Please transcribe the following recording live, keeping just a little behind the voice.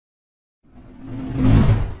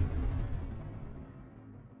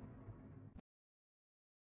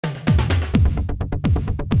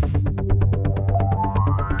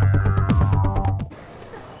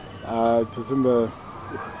was in the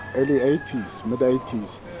early 80s, mid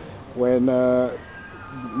 80s, when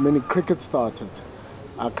mini cricket started.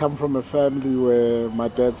 I come from a family where my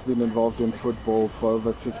dad's been involved in football for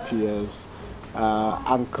over 50 years.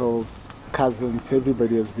 Uncles, cousins,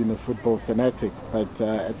 everybody has been a football fanatic. But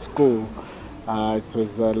at school, it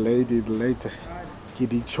was a lady, the late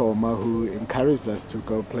Gidi Choma, who encouraged us to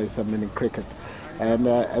go play some mini cricket. And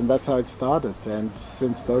that's how it started. And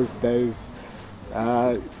since those days,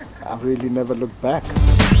 I've really never looked back.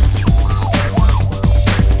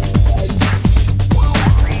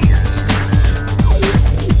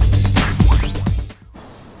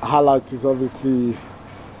 Highlight is obviously,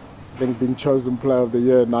 I think, being chosen Player of the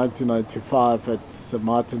Year in 1995 at St.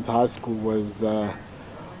 Martin's High School was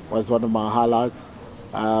one of my highlights,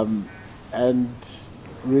 and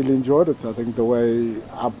really enjoyed it. I think the way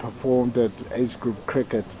I performed at age group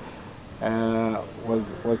cricket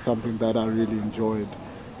was something that I really enjoyed.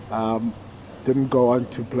 Didn't go on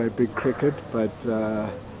to play big cricket, but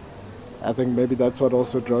I think maybe that's what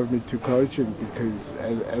also drove me to coaching, because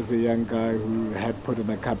as a young guy who had put in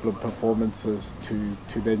a couple of performances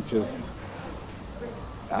to then just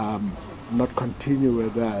not continue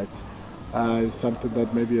with that is something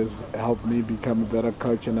that maybe has helped me become a better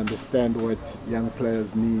coach and understand what young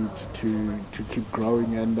players need to keep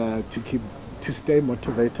growing and to stay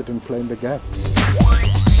motivated in playing the game.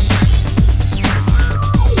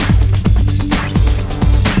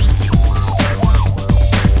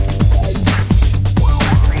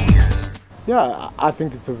 Yeah, I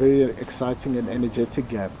think it's a very exciting and energetic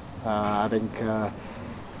game. I think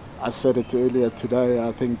I said it earlier today,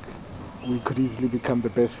 I think we could easily become the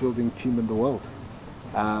best fielding team in the world.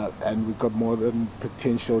 And we've got more than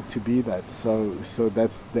potential to be that. So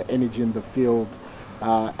that's the energy in the field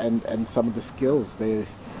and some of the skills there.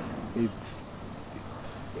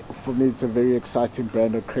 For me, it's a very exciting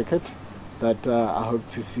brand of cricket that I hope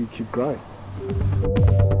to see keep growing.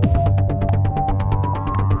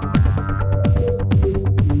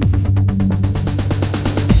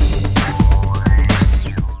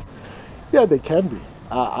 Yeah, they can be.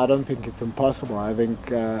 I don't think it's impossible. I think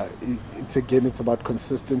it's about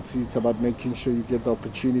consistency. It's about making sure you get the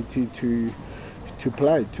opportunity to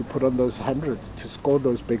play, to put on those hundreds, to score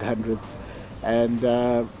those big hundreds, and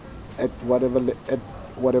at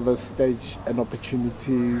whatever stage an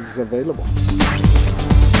opportunity is available.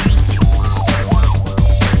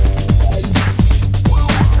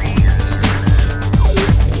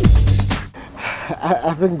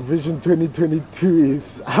 I think Vision 2022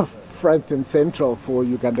 is front and central for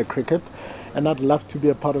Uganda cricket, and I'd love to be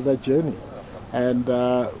a part of that journey. And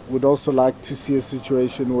would also like to see a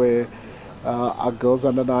situation where our girls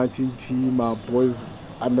under 19 team, our boys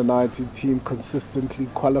under 19 team consistently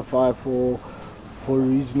qualify for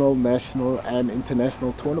regional, national and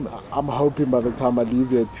international tournaments. I'm hoping by the time I leave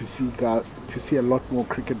here to see a lot more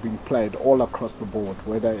cricket being played all across the board,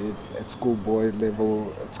 whether it's at schoolboy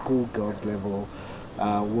level, at schoolgirls level,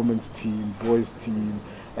 women's team, boys team,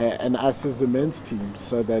 and us as a men's team,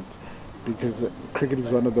 so that, because cricket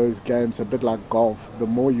is one of those games, a bit like golf, the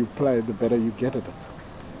more you play, the better you get at it.